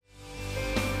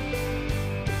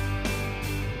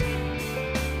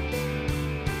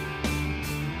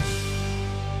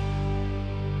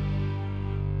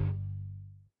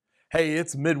Hey,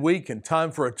 it's midweek and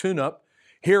time for a tune-up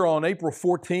here on April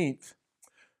 14th.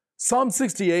 Psalm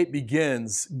 68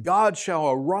 begins, God shall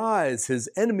arise, his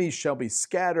enemies shall be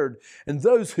scattered, and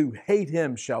those who hate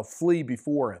him shall flee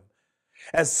before him.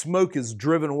 As smoke is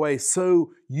driven away,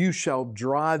 so you shall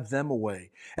drive them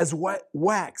away. As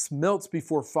wax melts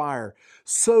before fire,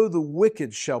 so the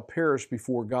wicked shall perish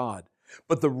before God.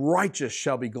 But the righteous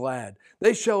shall be glad.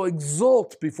 They shall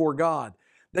exult before God.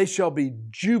 They shall be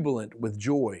jubilant with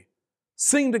joy.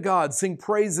 Sing to God, sing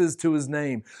praises to his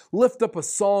name. Lift up a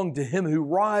song to him who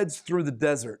rides through the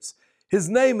deserts. His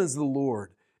name is the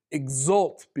Lord.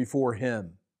 Exult before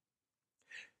him.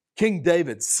 King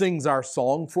David sings our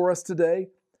song for us today.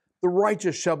 The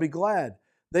righteous shall be glad.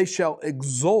 They shall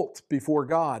exult before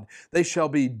God. They shall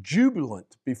be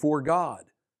jubilant before God.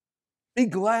 Be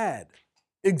glad.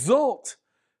 Exult.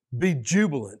 Be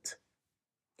jubilant.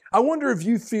 I wonder if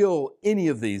you feel any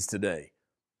of these today.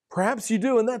 Perhaps you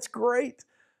do, and that's great.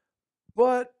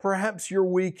 But perhaps your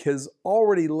week has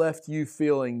already left you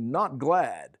feeling not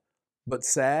glad, but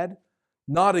sad,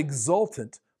 not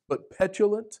exultant, but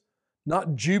petulant,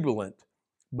 not jubilant,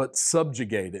 but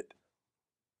subjugated.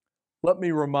 Let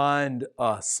me remind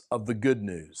us of the good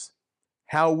news.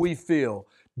 How we feel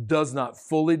does not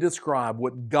fully describe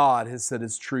what God has said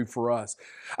is true for us.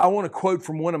 I want to quote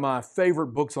from one of my favorite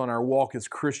books on our walk as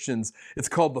Christians. It's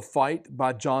called The Fight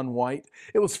by John White.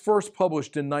 It was first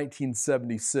published in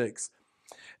 1976.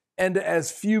 And as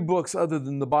few books other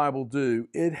than the Bible do,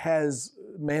 it has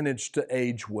managed to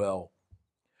age well.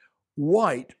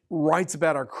 White writes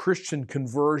about our Christian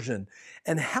conversion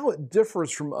and how it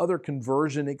differs from other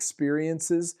conversion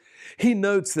experiences. He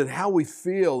notes that how we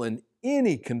feel in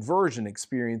any conversion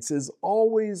experience is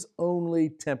always only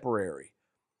temporary.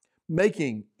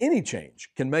 Making any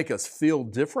change can make us feel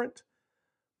different,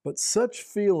 but such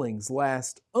feelings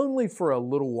last only for a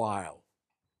little while.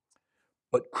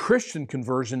 But Christian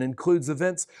conversion includes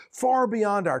events far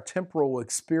beyond our temporal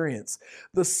experience.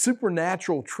 The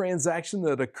supernatural transaction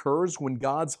that occurs when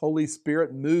God's Holy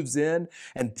Spirit moves in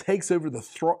and takes over the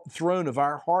throne of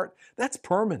our heart, that's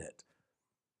permanent.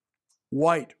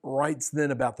 White writes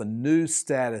then about the new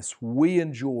status we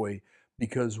enjoy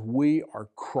because we are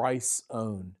Christ's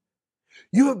own.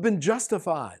 You have been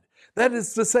justified. That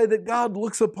is to say that God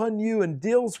looks upon you and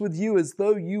deals with you as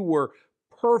though you were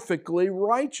perfectly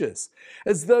righteous,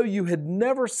 as though you had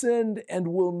never sinned and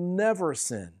will never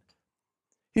sin.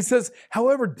 He says,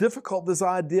 however difficult this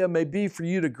idea may be for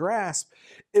you to grasp,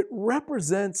 it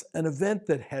represents an event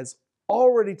that has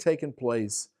already taken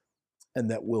place and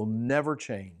that will never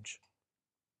change.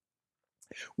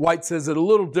 White says it a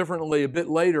little differently a bit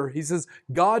later. He says,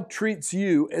 God treats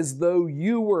you as though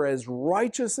you were as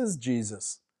righteous as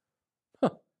Jesus.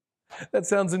 That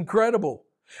sounds incredible.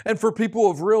 And for people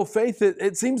of real faith,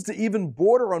 it seems to even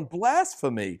border on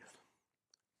blasphemy.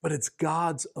 But it's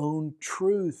God's own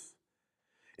truth.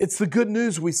 It's the good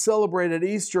news we celebrate at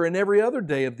Easter and every other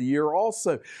day of the year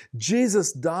also.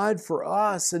 Jesus died for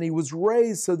us and he was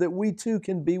raised so that we too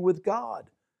can be with God.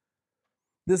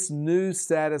 This new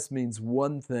status means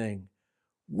one thing.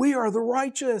 We are the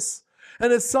righteous.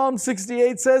 And as Psalm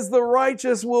 68 says, the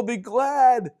righteous will be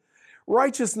glad.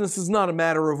 Righteousness is not a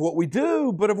matter of what we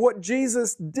do, but of what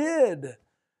Jesus did.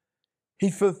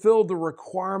 He fulfilled the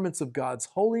requirements of God's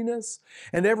holiness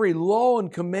and every law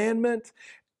and commandment,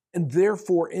 and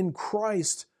therefore in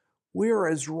Christ we are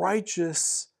as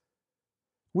righteous.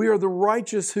 We are the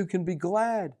righteous who can be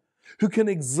glad, who can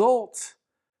exult,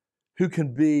 who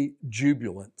can be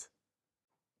jubilant.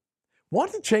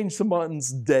 Want to change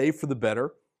someone's day for the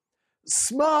better?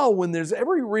 Smile when there's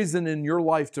every reason in your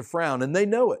life to frown and they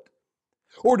know it.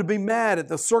 Or to be mad at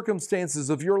the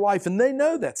circumstances of your life and they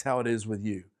know that's how it is with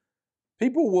you.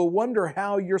 People will wonder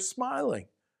how you're smiling.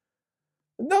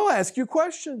 And they'll ask you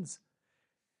questions.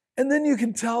 And then you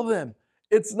can tell them,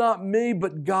 it's not me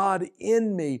but God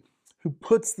in me who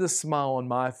puts this smile on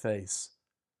my face.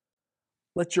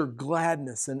 Let your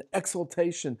gladness and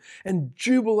exultation and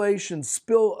jubilation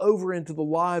spill over into the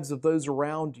lives of those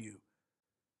around you.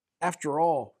 After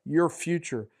all, your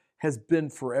future has been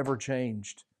forever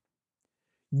changed.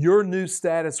 Your new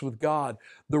status with God,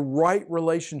 the right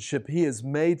relationship He has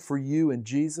made for you in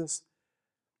Jesus,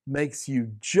 makes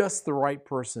you just the right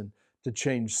person to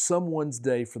change someone's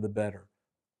day for the better.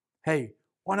 Hey,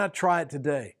 why not try it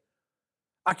today?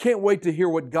 I can't wait to hear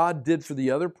what God did for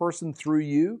the other person through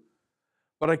you.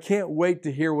 But I can't wait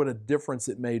to hear what a difference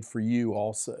it made for you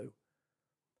also.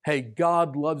 Hey,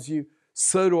 God loves you.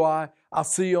 So do I. I'll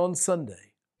see you on Sunday.